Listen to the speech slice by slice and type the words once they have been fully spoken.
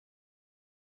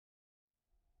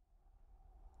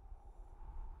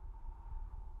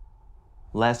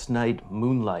Last night,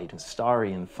 moonlight and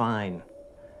starry and fine.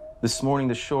 This morning,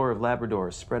 the shore of Labrador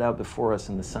is spread out before us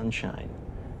in the sunshine.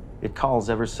 It calls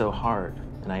ever so hard,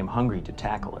 and I am hungry to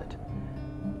tackle it.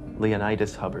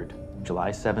 Leonidas Hubbard,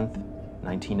 July 7th,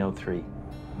 1903.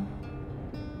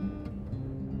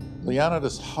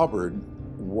 Leonidas Hubbard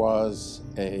was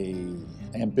an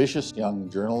ambitious young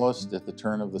journalist at the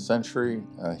turn of the century.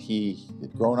 He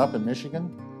had grown up in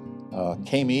Michigan,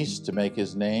 came east to make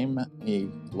his name. He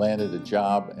landed a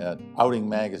job at Outing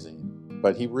magazine,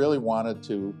 but he really wanted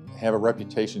to have a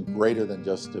reputation greater than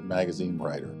just a magazine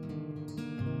writer.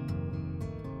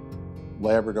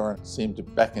 Labrador seemed to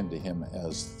beckon to him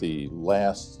as the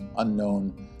last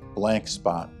unknown blank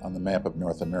spot on the map of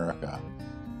North America.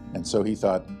 And so he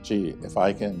thought, gee, if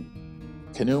I can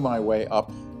canoe my way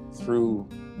up through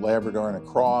Labrador and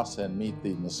across and meet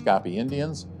the Naskapi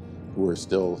Indians, who are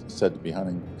still said to be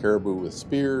hunting caribou with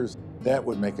spears, that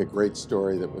would make a great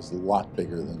story that was a lot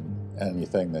bigger than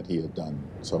anything that he had done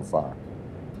so far.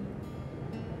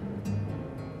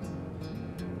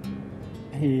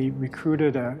 He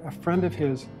recruited a friend of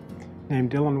his named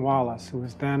Dylan Wallace, who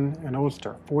was then an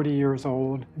oldster, 40 years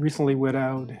old, recently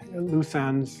widowed, loose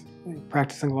ends,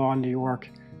 practicing law in New York,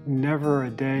 never a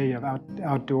day of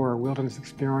outdoor wilderness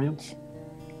experience.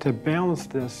 To balance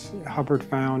this, Hubbard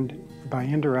found, by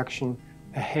indirection,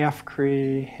 a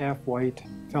half-Cree, half-white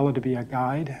fellow to be a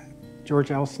guide.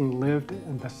 George Elson lived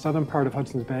in the southern part of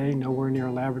Hudson's Bay, nowhere near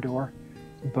Labrador,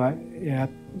 but at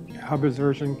Hubbard's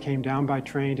urging came down by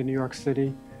train to New York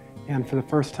City, and for the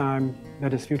first time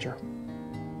met his future.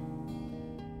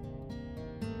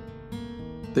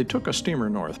 They took a steamer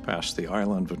north past the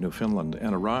island of Newfoundland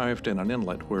and arrived in an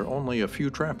inlet where only a few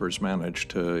trappers managed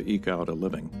to eke out a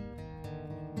living.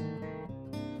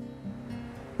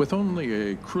 With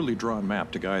only a cruelly drawn map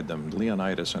to guide them,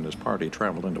 Leonidas and his party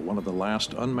traveled into one of the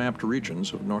last unmapped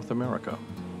regions of North America.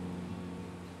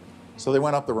 So they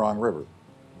went up the wrong river,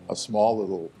 a small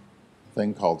little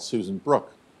thing called Susan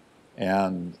Brook.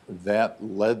 And that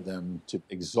led them to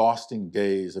exhausting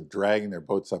days of dragging their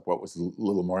boats up what was a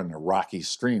little more than a rocky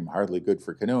stream, hardly good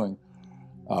for canoeing.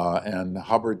 And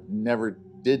Hubbard never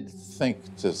did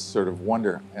think to sort of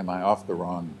wonder, am I off the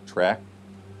wrong track?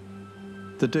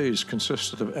 The days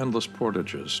consisted of endless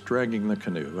portages, dragging the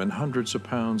canoe and hundreds of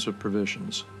pounds of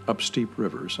provisions, up steep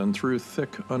rivers and through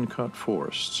thick, uncut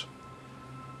forests.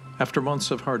 After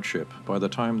months of hardship, by the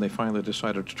time they finally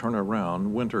decided to turn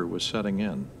around, winter was setting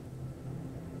in.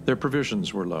 Their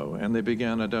provisions were low, and they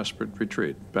began a desperate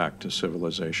retreat back to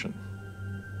civilization.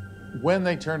 When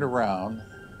they turned around,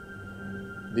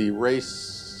 the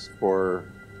race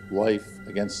for life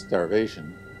against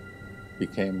starvation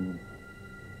became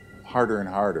harder and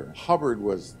harder. Hubbard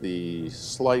was the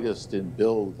slightest in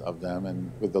build of them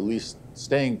and with the least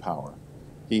staying power.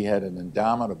 He had an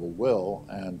indomitable will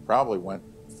and probably went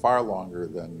far longer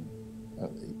than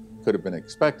could have been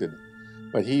expected.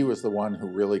 But he was the one who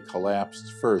really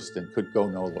collapsed first and could go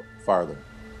no farther.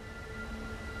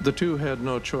 The two had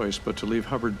no choice but to leave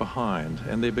Hubbard behind,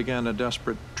 and they began a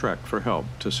desperate trek for help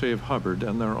to save Hubbard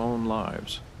and their own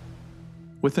lives.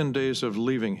 Within days of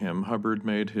leaving him, Hubbard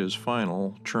made his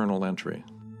final journal entry.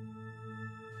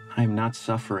 I am not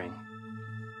suffering.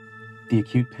 The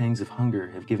acute pangs of hunger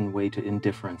have given way to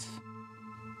indifference.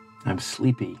 I'm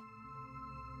sleepy.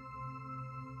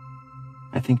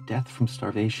 I think death from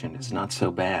starvation is not so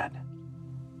bad.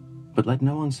 But let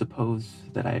no one suppose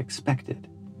that I expect it.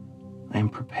 I am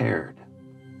prepared.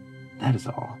 That is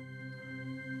all.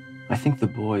 I think the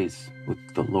boys, with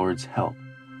the Lord's help,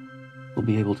 will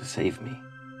be able to save me.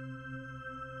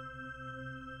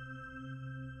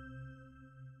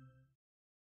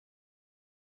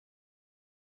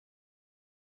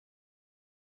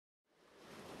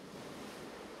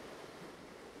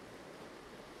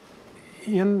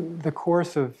 In the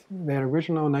course of that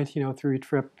original 1903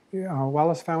 trip,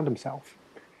 Wallace found himself.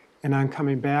 And on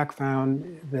coming back,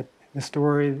 found that the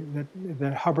story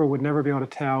that Hubbard would never be able to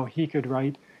tell, he could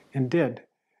write and did.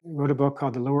 He wrote a book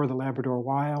called The Lure of the Labrador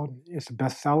Wild. It's a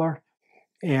bestseller.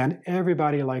 And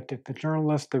everybody liked it, the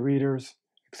journalists, the readers,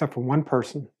 except for one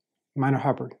person, Minor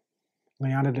Hubbard,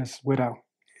 Leonidas' widow.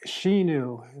 She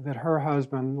knew that her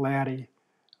husband, Laddie,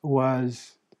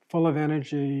 was full of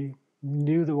energy,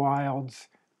 knew the wilds,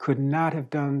 could not have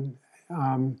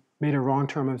made a wrong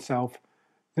turn himself.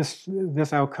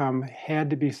 This outcome had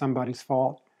to be somebody's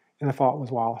fault, and the fault was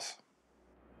Wallace.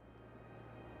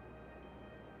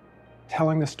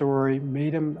 Telling the story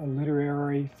made him a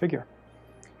literary figure,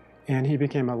 and he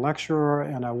became a lecturer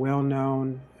and a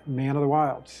well-known man of the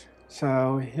wilds.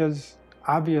 So his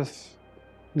obvious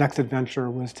next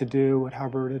adventure was to do what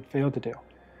Hubbard had failed to do.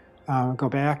 Go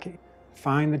back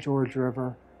find the George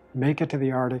River, make it to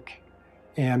the Arctic,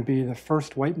 and be the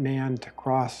first white man to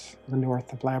cross the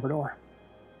north of Labrador.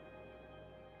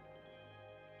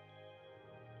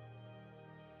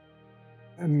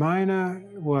 Mina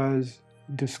was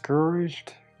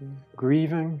discouraged,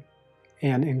 grieving,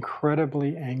 and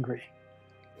incredibly angry.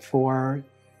 For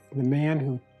the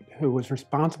man who was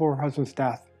responsible for her husband's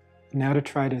death, now to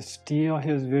try to steal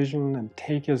his vision and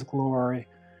take his glory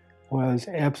was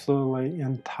absolutely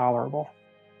intolerable.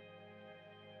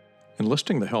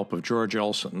 Enlisting the help of George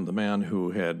Elson, the man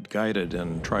who had guided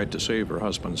and tried to save her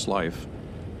husband's life,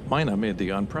 Mina made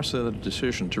the unprecedented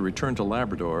decision to return to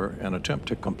Labrador and attempt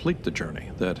to complete the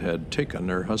journey that had taken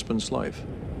her husband's life.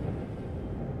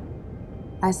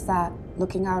 I sat,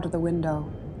 looking out of the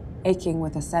window, aching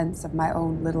with a sense of my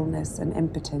own littleness and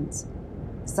impotence.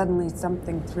 Suddenly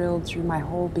something thrilled through my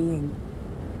whole being.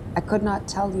 I could not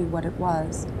tell you what it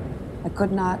was. I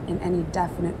could not in any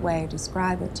definite way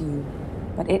describe it to you,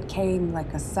 but it came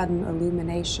like a sudden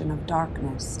illumination of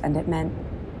darkness, and it meant,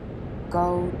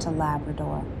 go to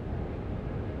Labrador.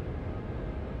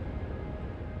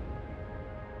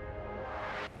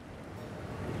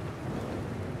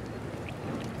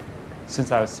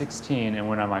 Since I was 16 and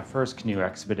went on my first canoe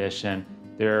expedition,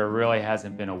 there really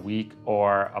hasn't been a week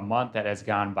or a month that has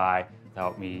gone by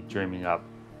without me dreaming up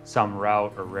some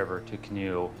route or river to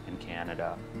canoe in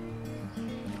Canada.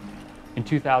 In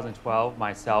 2012,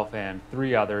 myself and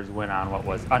 3 others went on what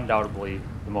was undoubtedly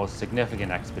the most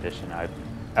significant expedition I've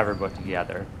ever put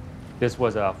together. This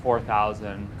was a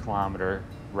 4,000-kilometer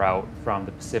route from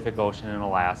the Pacific Ocean in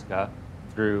Alaska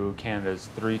through Canada's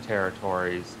 3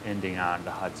 territories, ending on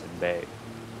the Hudson Bay.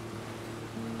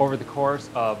 Over the course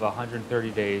of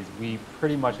 130 days, we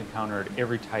pretty much encountered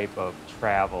every type of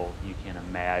travel you can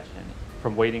imagine,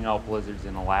 from waiting out blizzards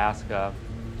in Alaska,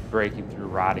 to breaking through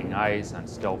rotting ice on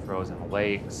still frozen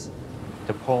lakes,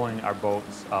 to pulling our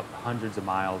boats up hundreds of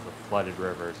miles of flooded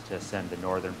rivers to ascend the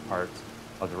northern parts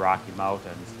of the Rocky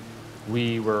Mountains.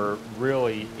 We were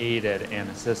really aided and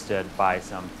assisted by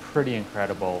some pretty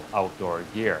incredible outdoor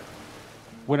gear.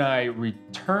 When I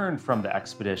returned from the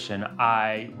expedition,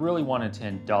 I really wanted to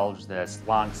indulge this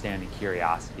long-standing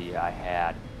curiosity I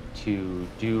had to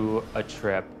do a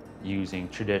trip using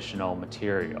traditional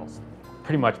materials.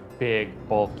 Pretty much big,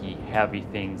 bulky, heavy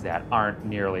things that aren't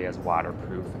nearly as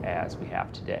waterproof as we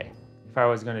have today. If I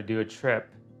was going to do a trip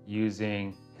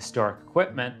using historic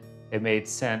equipment, it made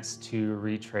sense to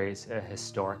retrace a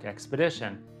historic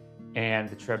expedition. And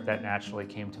the trip that naturally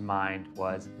came to mind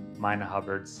was Mina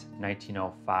Hubbard's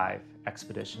 1905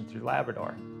 expedition through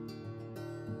Labrador.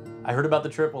 I heard about the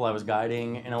trip while I was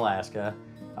guiding in Alaska.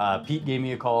 Pete gave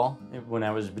me a call when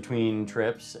I was between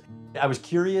trips. I was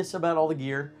curious about all the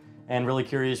gear and really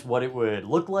curious what it would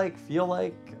look like, feel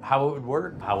like, how it would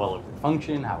work, how well it would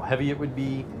function, how heavy it would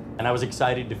be. And I was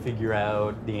excited to figure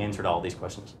out the answer to all these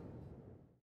questions.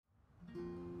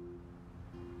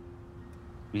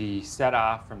 We set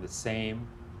off from the same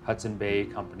Hudson Bay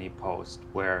Company post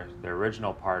where the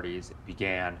original parties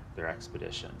began their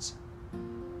expeditions.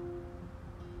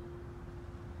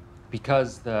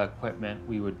 Because the equipment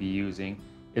we would be using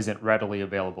isn't readily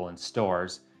available in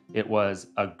stores, it was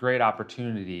a great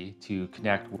opportunity to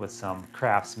connect with some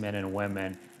craftsmen and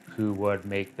women who would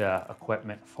make the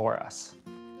equipment for us.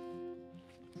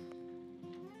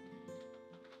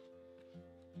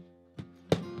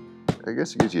 I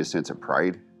guess it gives you a sense of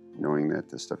pride, knowing that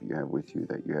the stuff you have with you,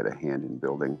 that you had a hand in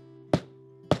building.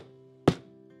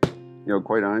 You know,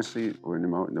 quite honestly, when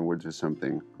I'm out in the woods or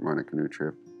something, I'm on a canoe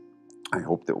trip, I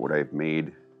hope that what I've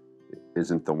made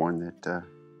isn't the one that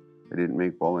I didn't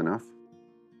make well enough.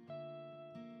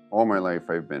 All my life,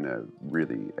 I've been a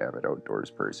really avid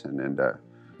outdoors person, and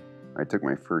I took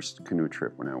my first canoe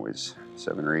trip when I was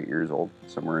 7 or 8 years old,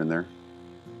 somewhere in there.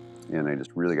 And I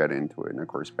just really got into it. And of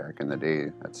course, back in the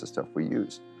day, that's the stuff we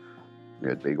used. We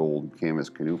had big old canvas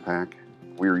canoe pack.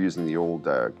 We were using the old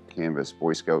canvas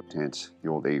Boy Scout tents, the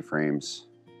old A-frames,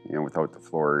 you know, without the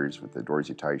floors, with the doors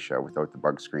you tie shut, without the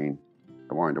bug screen.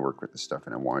 I wanted to work with the stuff,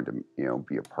 and I wanted to, you know,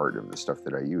 be a part of the stuff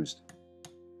that I used.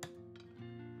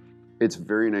 It's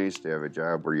very nice to have a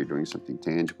job where you're doing something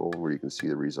tangible, where you can see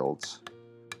the results.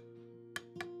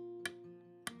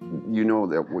 You know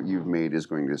that what you've made is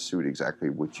going to suit exactly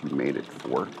what you made it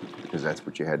for, because that's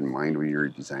what you had in mind when you were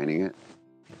designing it.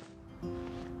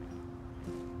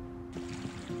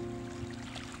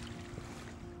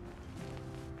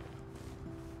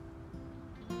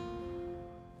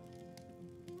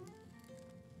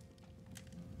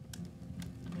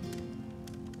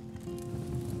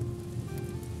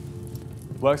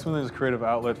 Blacksmithing is a creative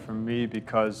outlet for me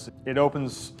because it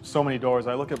opens so many doors.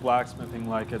 I look at blacksmithing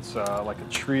like it's like a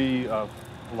tree of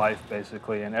life,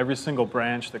 basically, and every single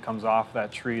branch that comes off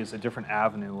that tree is a different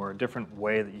avenue or a different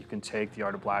way that you can take the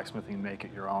art of blacksmithing and make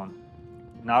it your own.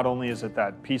 Not only is it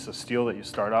that piece of steel that you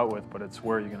start out with, but it's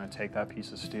where you're going to take that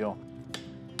piece of steel.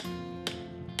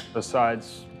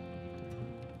 Besides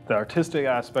the artistic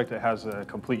aspect, it has a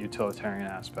complete utilitarian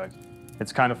aspect.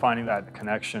 It's kind of finding that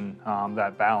connection,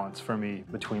 that balance for me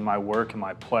between my work and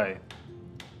my play.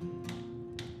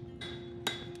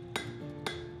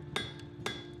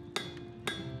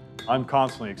 I'm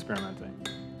constantly experimenting.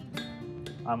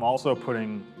 I'm also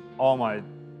putting all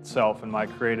myself and my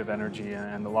creative energy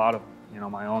and a lot of,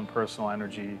 my own personal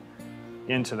energy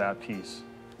into that piece.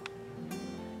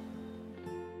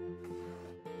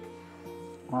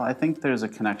 Well, I think there's a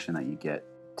connection that you get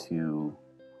to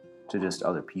just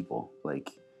other people. Like,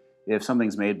 if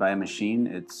something's made by a machine,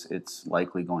 it's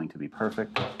likely going to be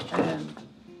perfect, and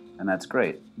that's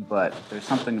great. But there's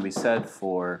something to be said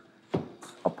for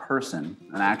a person,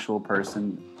 an actual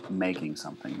person making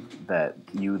something that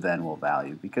you then will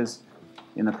value, because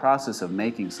in the process of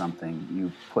making something,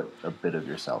 you put a bit of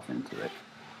yourself into it.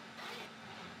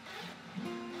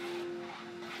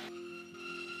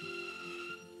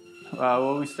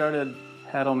 Well, we started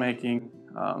paddle making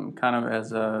kind of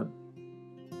as a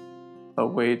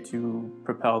way to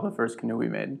propel the first canoe we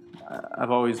made.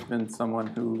 I've always been someone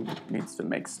who needs to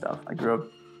make stuff. I grew up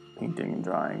painting and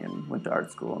drawing and went to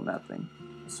art school and that thing.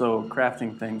 So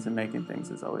crafting things and making things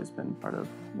has always been part of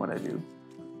what I do.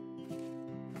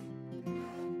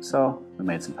 So we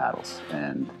made some paddles,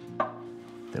 and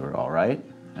they were all right.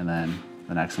 And then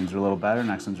the next ones were a little better,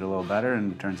 next ones were a little better,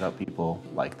 and it turns out people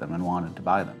liked them and wanted to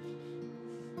buy them.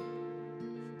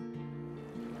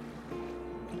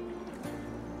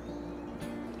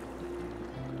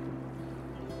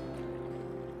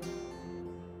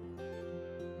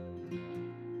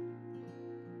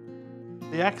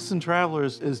 The Atkinson Traveler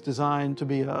is designed to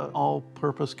be an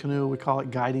all-purpose canoe. We call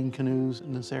it guiding canoes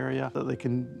in this area, that they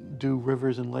can do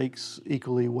rivers and lakes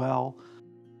equally well.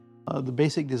 The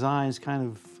basic design is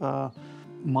kind of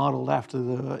modeled after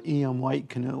the E.M. White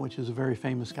canoe, which is a very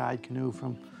famous guide canoe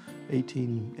from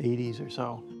 1880s or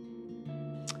so.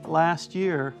 Last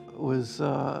year was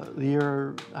the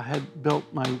year I had built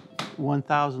my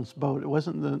 1,000th boat. It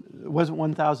wasn't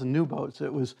 1,000 new boats.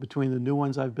 It was between the new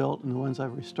ones I've built and the ones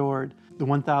I've restored, the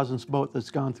 1,000th boat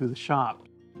that's gone through the shop.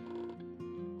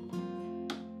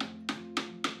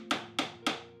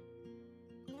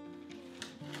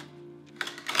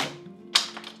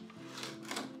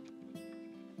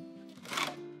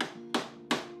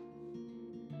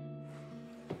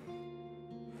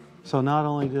 So not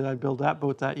only did I build that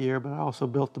boat that year, but I also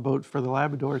built the boat for the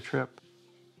Labrador trip,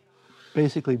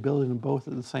 basically building them both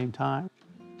at the same time.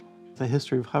 The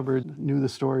history of Hubbard, knew the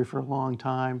story for a long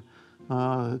time.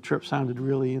 The trip sounded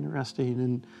really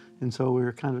interesting, and so we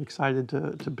were kind of excited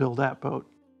to build that boat.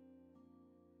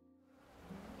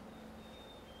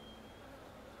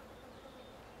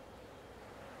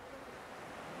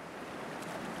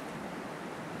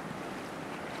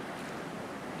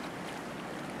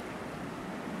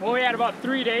 Well, we had about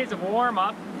 3 days of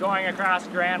warm-up going across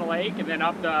Grand Lake and then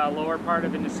up the lower part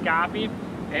of the Nisqually,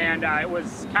 and it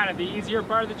was kind of the easier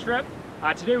part of the trip.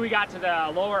 Today we got to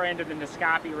the lower end of the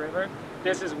Nisqually River.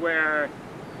 This is where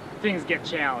things get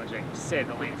challenging, to say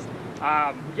the least.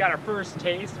 We got our first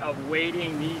taste of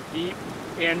wading knee-deep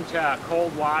into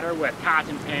cold water with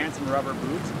cotton pants and rubber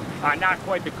boots. Not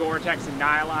quite the Gore-Tex and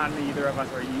nylon either of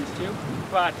us are used to,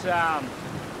 but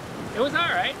it was all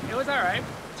right. It was all right.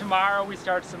 Tomorrow we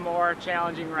start some more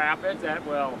challenging rapids that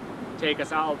will take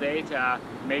us all day to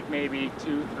make maybe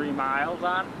 2-3 miles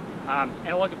on,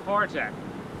 and looking forward to it.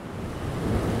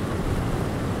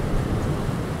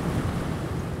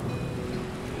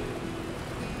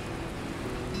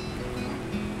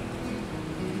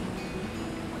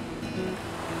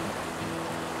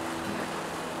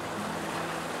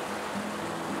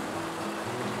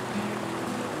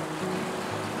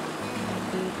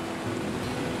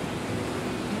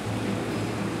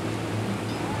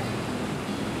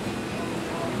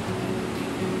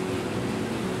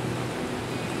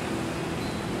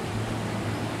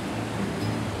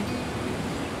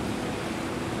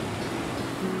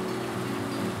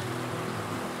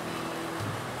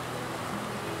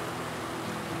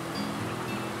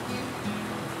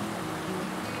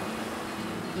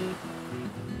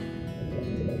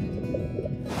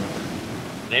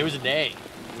 Today was a day.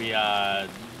 We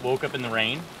woke up in the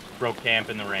rain, broke camp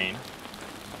in the rain,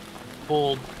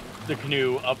 pulled the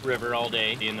canoe upriver all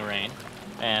day in the rain,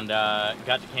 and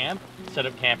got to camp, set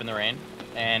up camp in the rain,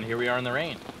 and here we are in the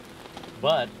rain.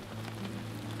 But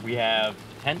we have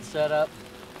the tent set up,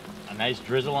 a nice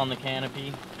drizzle on the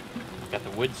canopy, got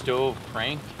the wood stove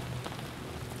cranked,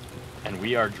 and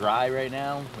we are dry right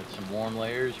now with some warm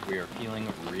layers. We are feeling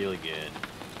really good.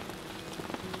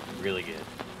 Really good.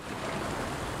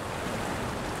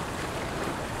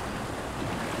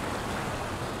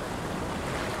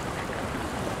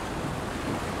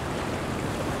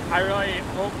 I really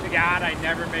hope to God I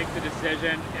never make the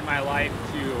decision in my life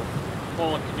to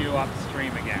pull a canoe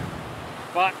upstream again.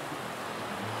 But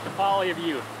the folly of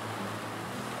youth.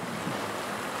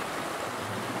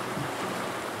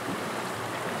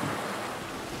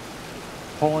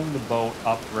 Pulling the boat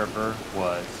upriver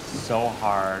was so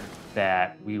hard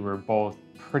that we were both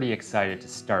pretty excited to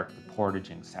start the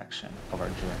portaging section of our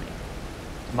journey.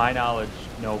 To my knowledge,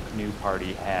 no canoe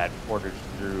party had portaged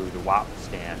through the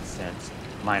Wapstand since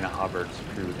Mina Hubbard's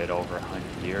crew did over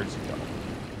 100 years ago.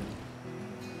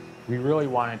 We really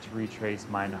wanted to retrace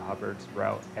Mina Hubbard's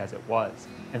route as it was,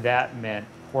 and that meant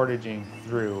portaging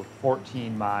through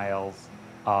 14 miles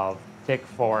of thick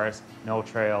forest, no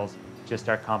trails, just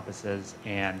our compasses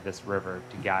and this river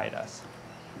to guide us.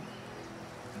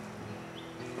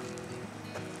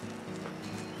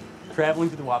 Traveling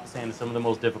through the Wapstand is some of the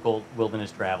most difficult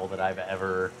wilderness travel that I've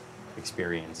ever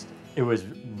experienced. It was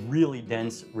really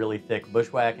dense, really thick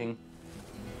bushwhacking.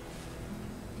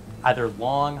 Either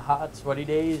long, hot, sweaty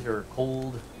days or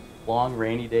cold, long,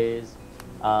 rainy days,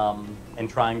 and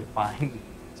trying to find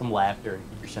some laughter and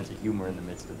keep your sense of humor in the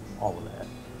midst of all of that.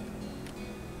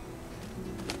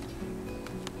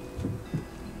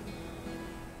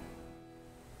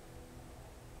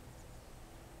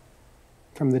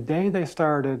 From the day they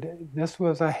started, this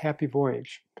was a happy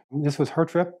voyage. This was her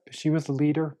trip. She was the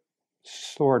leader,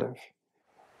 sort of.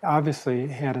 Obviously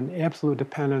had an absolute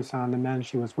dependence on the men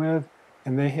she was with,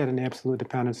 and they had an absolute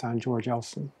dependence on George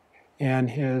Elson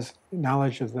and his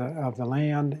knowledge of the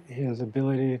land, his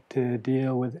ability to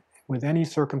deal with any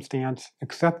circumstance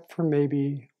except for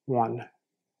maybe one,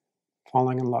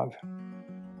 falling in love.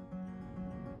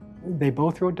 They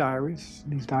both wrote diaries.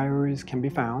 These diaries can be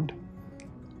found,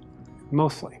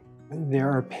 mostly. There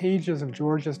are pages of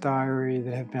George's diary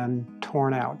that have been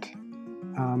torn out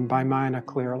by Mina,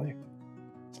 clearly.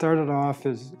 Started off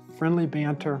as friendly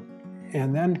banter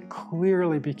and then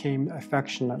clearly became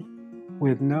affectionate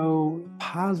with no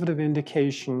positive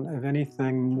indication of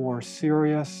anything more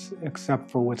serious except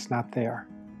for what's not there.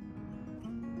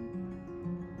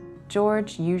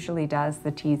 George usually does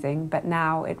the teasing, but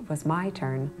now it was my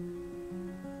turn.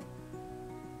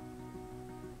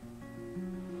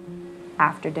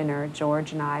 After dinner,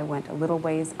 George and I went a little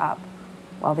ways up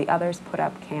while the others put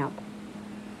up camp.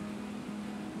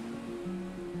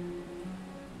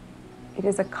 It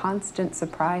is a constant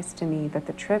surprise to me that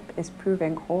the trip is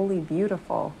proving wholly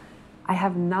beautiful. I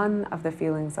have none of the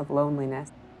feelings of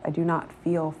loneliness. I do not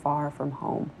feel far from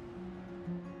home.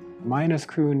 Mina's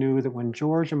crew knew that when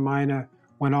George and Mina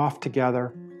went off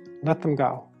together, let them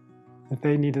go, that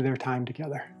they needed their time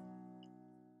together.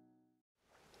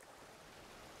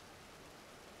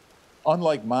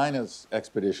 Unlike Mina's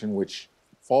expedition, which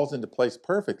falls into place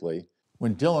perfectly,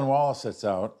 when Dylan Wallace sets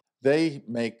out, they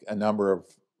make a number of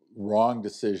wrong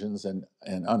decisions and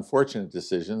unfortunate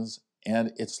decisions,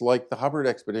 and it's like the Hubbard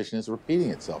expedition is repeating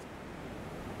itself.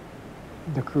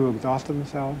 The crew exhausted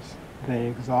themselves. They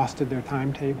exhausted their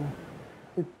timetable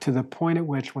to the point at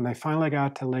which, when they finally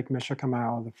got to Lake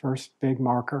Michikamau, the first big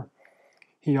marker,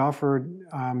 he offered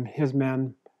his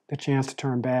men the chance to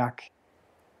turn back.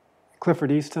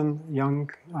 Clifford Easton, young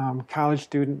college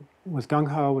student, was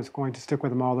gung-ho, was going to stick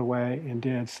with them all the way, and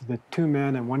did. So the two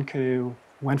men and one canoe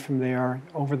went from there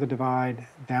over the divide,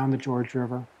 down the George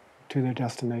River to their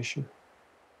destination.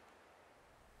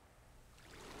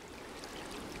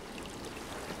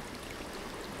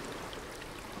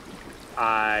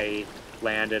 I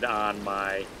landed on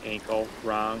my ankle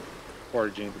wrong,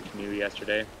 portaging the canoe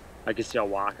yesterday. I could still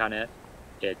walk on it.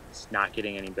 It's not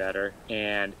getting any better.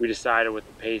 And we decided with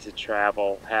the pace of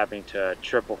travel, having to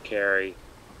triple carry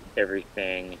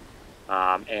everything,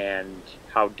 and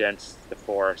how dense the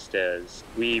forest is,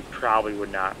 we probably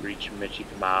would not reach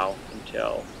Michikamau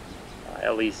until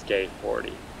at least day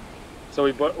 40. So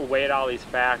we weighed all these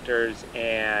factors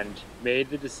and made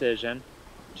the decision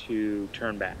to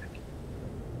turn back.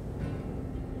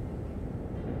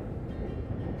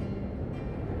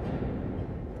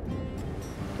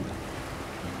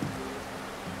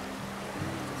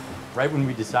 Right when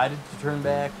we decided to turn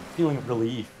back, feeling of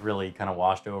relief really kind of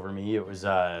washed over me. It was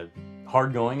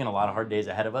hard going and a lot of hard days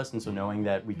ahead of us, and so knowing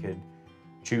that we could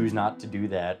choose not to do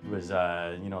that was,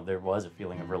 there was a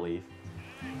feeling of relief.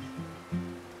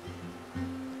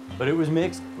 But it was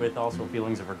mixed with also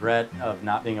feelings of regret of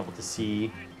not being able to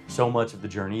see so much of the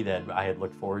journey that I had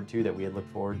looked forward to, that we had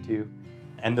looked forward to.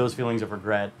 And those feelings of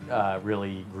regret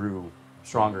really grew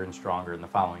stronger and stronger in the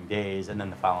following days and then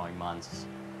the following months.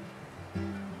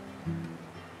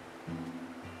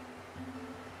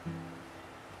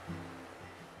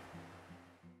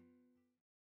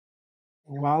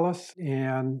 Wallace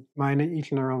and Mina, each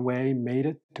in their own way, made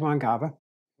it to Ongava.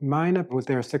 Mina was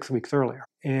there 6 weeks earlier.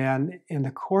 And in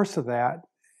the course of that,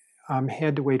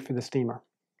 had to wait for the steamer,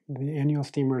 the annual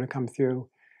steamer to come through.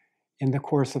 In the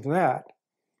course of that,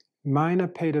 Mina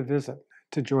paid a visit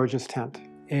to George's tent.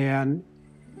 And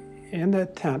in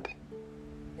that tent,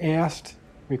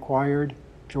 required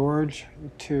George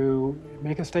to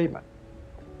make a statement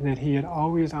that he had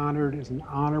always honored as an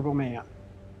honorable man.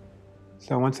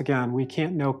 So once again, we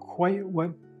can't know quite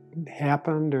what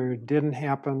happened or didn't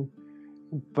happen,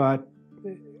 but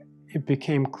it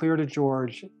became clear to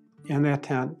George in that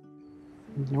tent,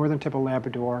 northern tip of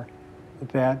Labrador,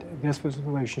 that this was a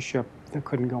relationship that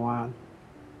couldn't go on.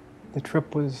 The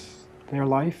trip was their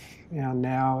life, and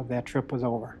now that trip was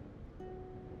over.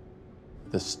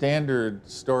 The standard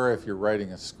story, if you're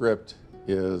writing a script,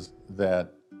 is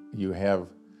that you have,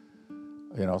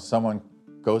 someone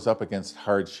goes up against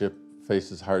hardship,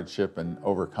 faces hardship, and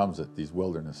overcomes it, these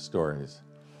wilderness stories.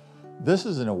 This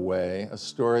is, in a way, a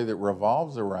story that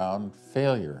revolves around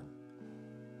failure.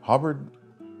 Hubbard,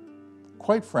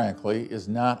 quite frankly, is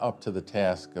not up to the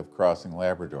task of crossing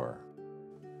Labrador.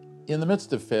 In the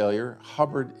midst of failure,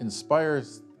 Hubbard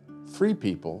inspires 3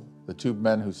 people, the 2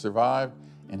 men who survived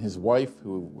and his wife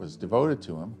who was devoted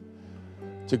to him,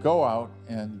 to go out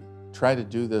and try to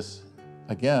do this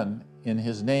again in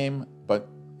his name, but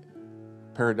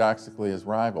paradoxically as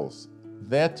rivals.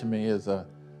 That, to me, is a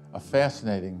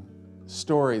fascinating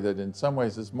story that in some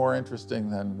ways is more interesting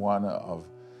than one of,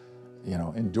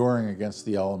 enduring against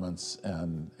the elements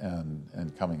and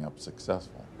coming up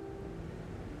successful.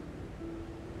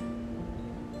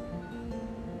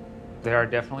 There are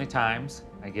definitely times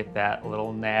I get that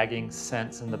little nagging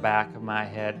sense in the back of my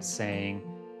head saying,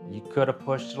 you could have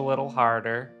pushed it a little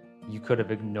harder, you could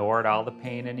have ignored all the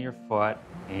pain in your foot,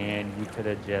 and you could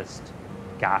have just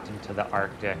gotten to the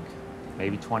Arctic,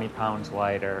 maybe 20 pounds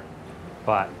lighter,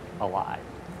 but alive.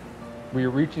 We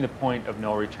were reaching the point of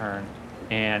no return,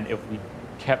 and if we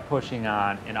kept pushing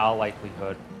on, in all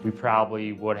likelihood, we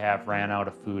probably would have ran out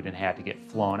of food and had to get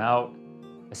flown out,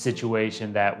 a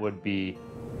situation that would be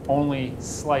only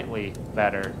slightly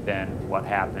better than what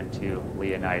happened to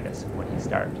Leonidas when he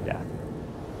starved to death.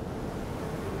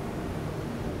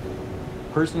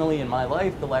 Personally, in my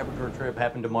life, the Labrador trip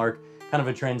happened to mark kind of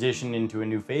a transition into a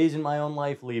new phase in my own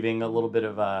life, leaving a little bit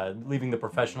of, leaving the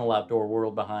professional outdoor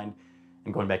world behind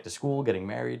and going back to school, getting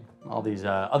married, all these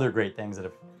other great things that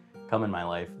have come in my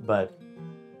life. But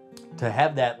to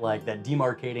have that, that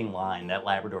demarcating line, that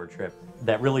Labrador trip,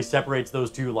 that really separates those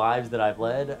 2 lives that I've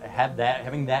led,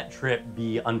 having that trip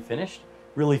be unfinished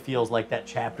really feels like that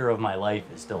chapter of my life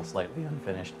is still slightly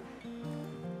unfinished.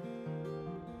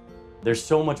 There's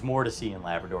so much more to see in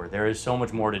Labrador. There is so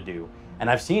much more to do. And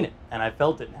I've seen it, and I've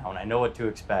felt it now, and I know what to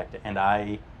expect. And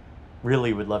I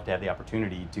really would love to have the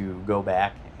opportunity to go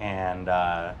back and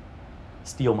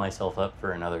steel myself up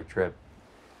for another trip.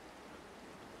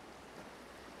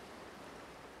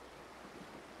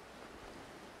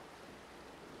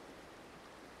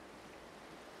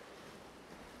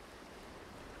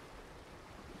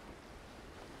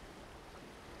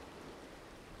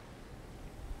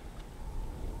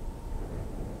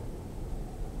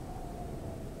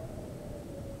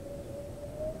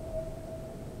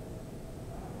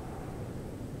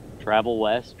 Travel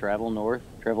west, travel north,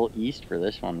 travel east for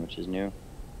this one, which is new.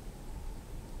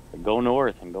 But go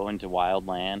north and go into wild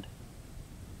land.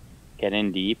 Get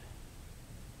in deep.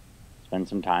 Spend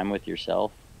some time with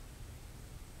yourself.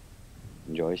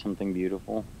 Enjoy something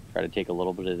beautiful. Try to take a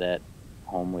little bit of that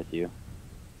home with you.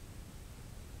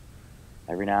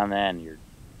 Every now and then, you're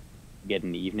getting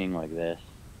an evening like this.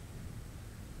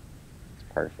 It's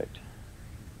perfect.